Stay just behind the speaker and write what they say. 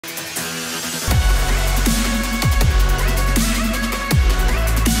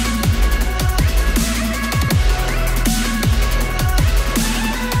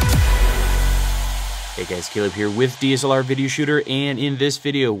Hey guys, Caleb here with DSLR Video Shooter, and in this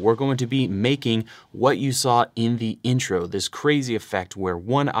video we're going to be making what you saw in the intro, this crazy effect where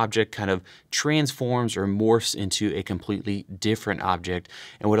one object kind of transforms or morphs into a completely different object.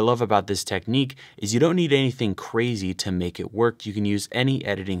 And what I love about this technique is you don't need anything crazy to make it work. You can use any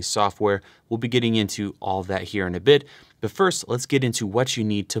editing software. We'll be getting into all that here in a bit. But first, let's get into what you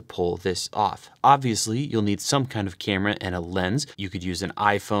need to pull this off. Obviously, you'll need some kind of camera and a lens. You could use an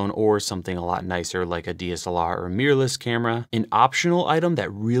iPhone or something a lot nicer like a DSLR or mirrorless camera. An optional item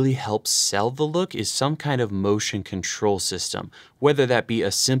that really helps sell the look is some kind of motion control system, whether that be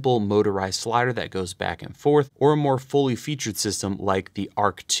a simple motorized slider that goes back and forth, or a more fully featured system like the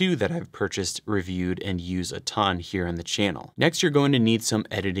Arc II that I've purchased, reviewed, and use a ton here on the channel. Next, you're going to need some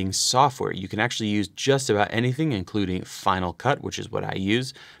editing software. You can actually use just about anything, including Final Cut, which is what I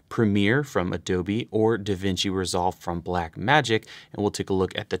use, Premiere from Adobe, or DaVinci Resolve from Blackmagic, and we'll take a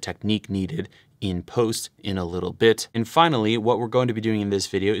look at the technique needed in post in a little bit. And finally, what we're going to be doing in this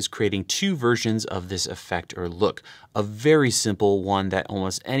video is creating two versions of this effect or look. A very simple one that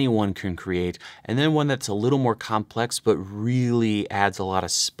almost anyone can create, and then one that's a little more complex but really adds a lot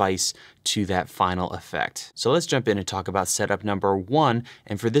of spice to that final effect. So let's jump in and talk about setup number one.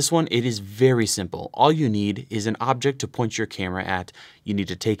 And for this one, it is very simple. All you need is an object to point your camera at. You need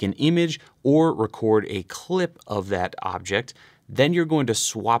to take an image or record a clip of that object. Then you're going to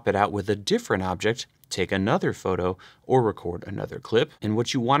swap it out with a different object, take another photo, or record another clip. And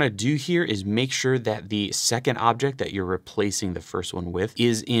what you want to do here is make sure that the second object that you're replacing the first one with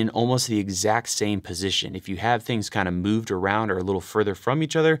is in almost the exact same position. If you have things kind of moved around or a little further from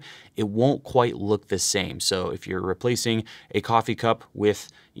each other, it won't quite look the same. So if you're replacing a coffee cup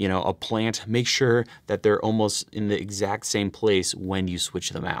with, a plant, make sure that they're almost in the exact same place when you switch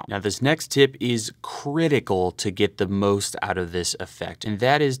them out. Now, this next tip is critical to get the most out of this effect, and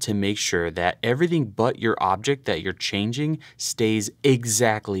that is to make sure that everything but your object that you're changing stays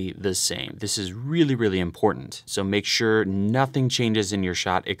exactly the same. This is really, really important. So make sure nothing changes in your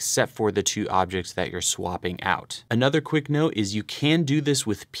shot except for the two objects that you're swapping out. Another quick note is you can do this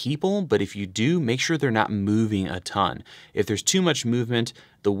with people, but if you do, make sure they're not moving a ton. If there's too much movement,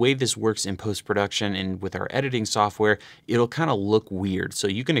 the way this works in post-production and with our editing software, it'll kind of look weird. So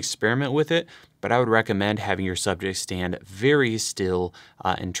you can experiment with it, but I would recommend having your subject stand very still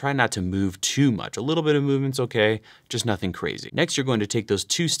and try not to move too much. A little bit of movement's okay, just nothing crazy. Next, you're going to take those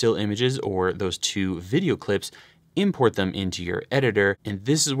two still images or those two video clips, import them into your editor, and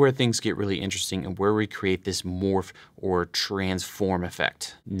this is where things get really interesting and where we create this morph or transform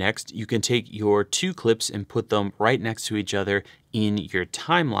effect. Next, you can take your two clips and put them right next to each other in your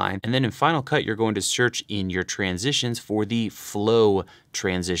timeline, and then in Final Cut, you're going to search in your transitions for the flow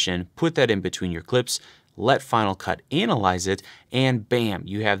transition, put that in between your clips, let Final Cut analyze it, and bam,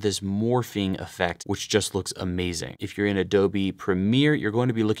 you have this morphing effect, which just looks amazing. If you're in Adobe Premiere, you're going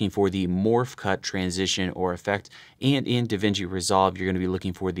to be looking for the morph cut transition or effect, and in DaVinci Resolve, you're going to be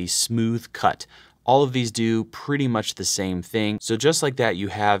looking for the smooth cut. All of these do pretty much the same thing. So just like that, you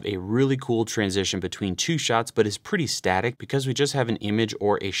have a really cool transition between two shots, but it's pretty static because we just have an image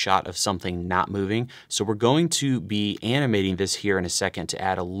or a shot of something not moving. So we're going to be animating this here in a second to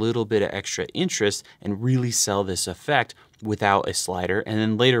add a little bit of extra interest and really sell this effect without a slider. And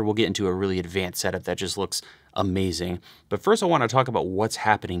then later we'll get into a really advanced setup that just looks amazing. But first I want to talk about what's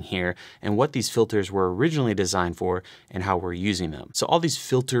happening here and what these filters were originally designed for and how we're using them. So all these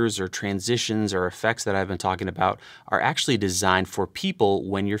filters or transitions or effects that I've been talking about are actually designed for people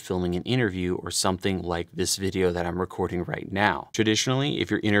when you're filming an interview or something like this video that I'm recording right now. Traditionally, if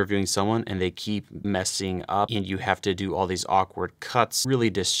you're interviewing someone and they keep messing up and you have to do all these awkward cuts, really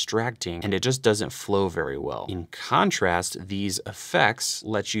distracting, and it just doesn't flow very well. In contrast, these effects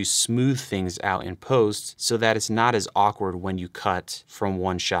let you smooth things out in post so that it's not as awkward when you cut from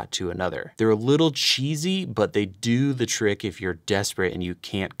one shot to another. They're a little cheesy, but they do the trick if you're desperate and you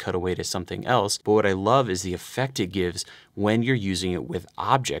can't cut away to something else. But what I love is the effect it gives when you're using it with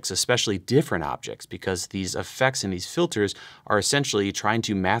objects, especially different objects, because these effects and these filters are essentially trying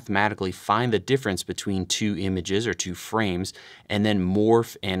to mathematically find the difference between two images or two frames and then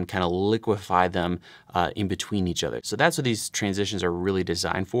morph and kind of liquefy them in between each other. So that's what these transitions are really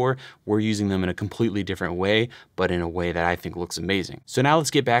designed for. We're using them in a completely different way, but in a way that I think looks amazing. So now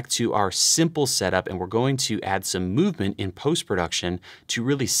let's get back to our simple setup, and we're going to add some movement in post-production to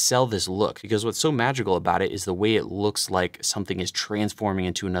really sell this look, because what's so magical about it is the way it looks like something is transforming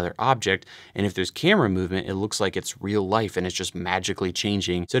into another object, and if there's camera movement, it looks like it's real life and it's just magically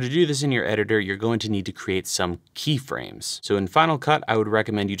changing. So to do this in your editor, you're going to need to create some keyframes. So in Final Cut, I would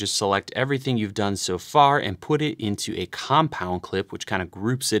recommend you just select everything you've done so far and put it into a compound clip, which kind of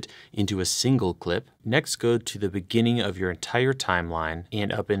groups it into a single clip. Next, go to the beginning of your entire timeline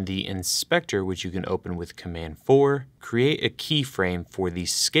and up in the inspector, which you can open with Command 4, create a keyframe for the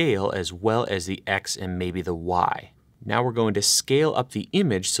scale as well as the X and maybe the Y. Now we're going to scale up the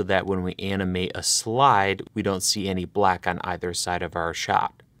image so that when we animate a slide, we don't see any black on either side of our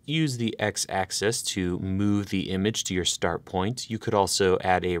shot. Use the X-axis to move the image to your start point. You could also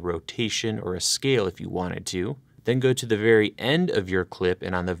add a rotation or a scale if you wanted to. Then go to the very end of your clip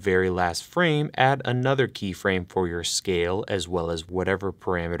and on the very last frame, add another keyframe for your scale as well as whatever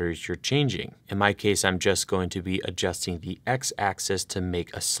parameters you're changing. In my case, I'm just going to be adjusting the X-axis to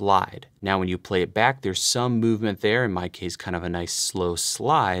make a slide. Now when you play it back, there's some movement there, in my case kind of a nice slow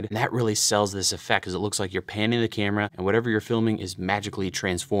slide, and that really sells this effect because it looks like you're panning the camera and whatever you're filming is magically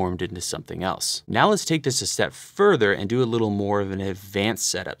transformed into something else. Now let's take this a step further and do a little more of an advanced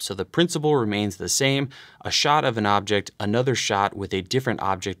setup. So the principle remains the same, a shot of an object, another shot with a different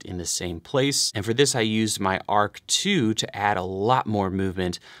object in the same place. And for this, I used my Arc II to add a lot more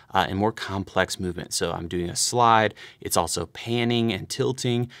movement and more complex movement. So I'm doing a slide. It's also panning and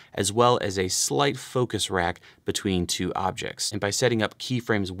tilting, as well as a slight focus rack between two objects. And by setting up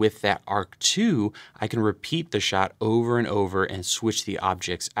keyframes with that Arc II, I can repeat the shot over and over and switch the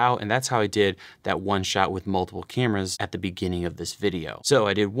objects out. And that's how I did that one shot with multiple cameras at the beginning of this video. So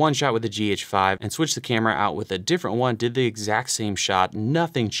I did one shot with the GH5 and switched the camera out with a different one, did the exact same shot,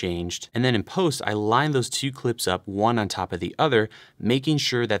 nothing changed. And then in post, I lined those two clips up one on top of the other, making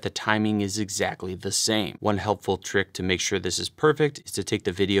sure that the timing is exactly the same. One helpful trick to make sure this is perfect is to take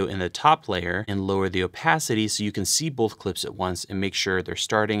the video in the top layer and lower the opacity so you can see both clips at once and make sure they're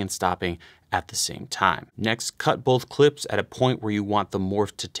starting and stopping at the same time. Next, cut both clips at a point where you want the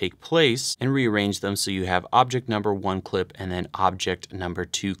morph to take place and rearrange them so you have object number 1 clip and then object number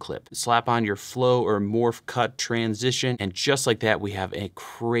 2 clip. Slap on your flow or morph cut transition, and just like that, we have a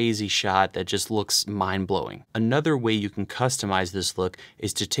crazy shot that just looks mind-blowing. Another way you can customize this look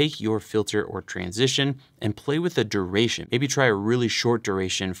is to take your filter or transition and play with the duration. Maybe try a really short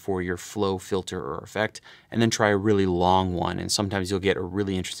duration for your flow filter or effect, and then try a really long one. And sometimes you'll get a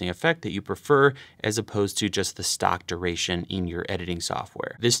really interesting effect that you prefer as opposed to just the stock duration in your editing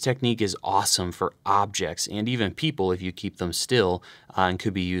software. This technique is awesome for objects and even people if you keep them still, and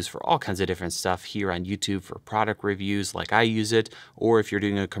could be used for all kinds of different stuff here on YouTube for product reviews like I use it, or if you're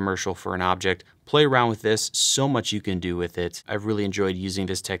doing a commercial for an object. Play around with this, so much you can do with it. I've really enjoyed using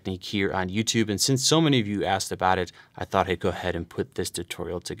this technique here on YouTube, and since so many of you asked about it, I thought I'd go ahead and put this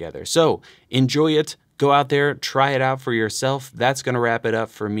tutorial together. So enjoy it, go out there, try it out for yourself. That's gonna wrap it up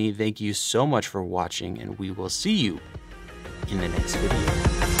for me. Thank you so much for watching, and we will see you in the next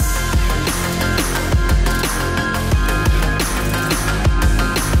video.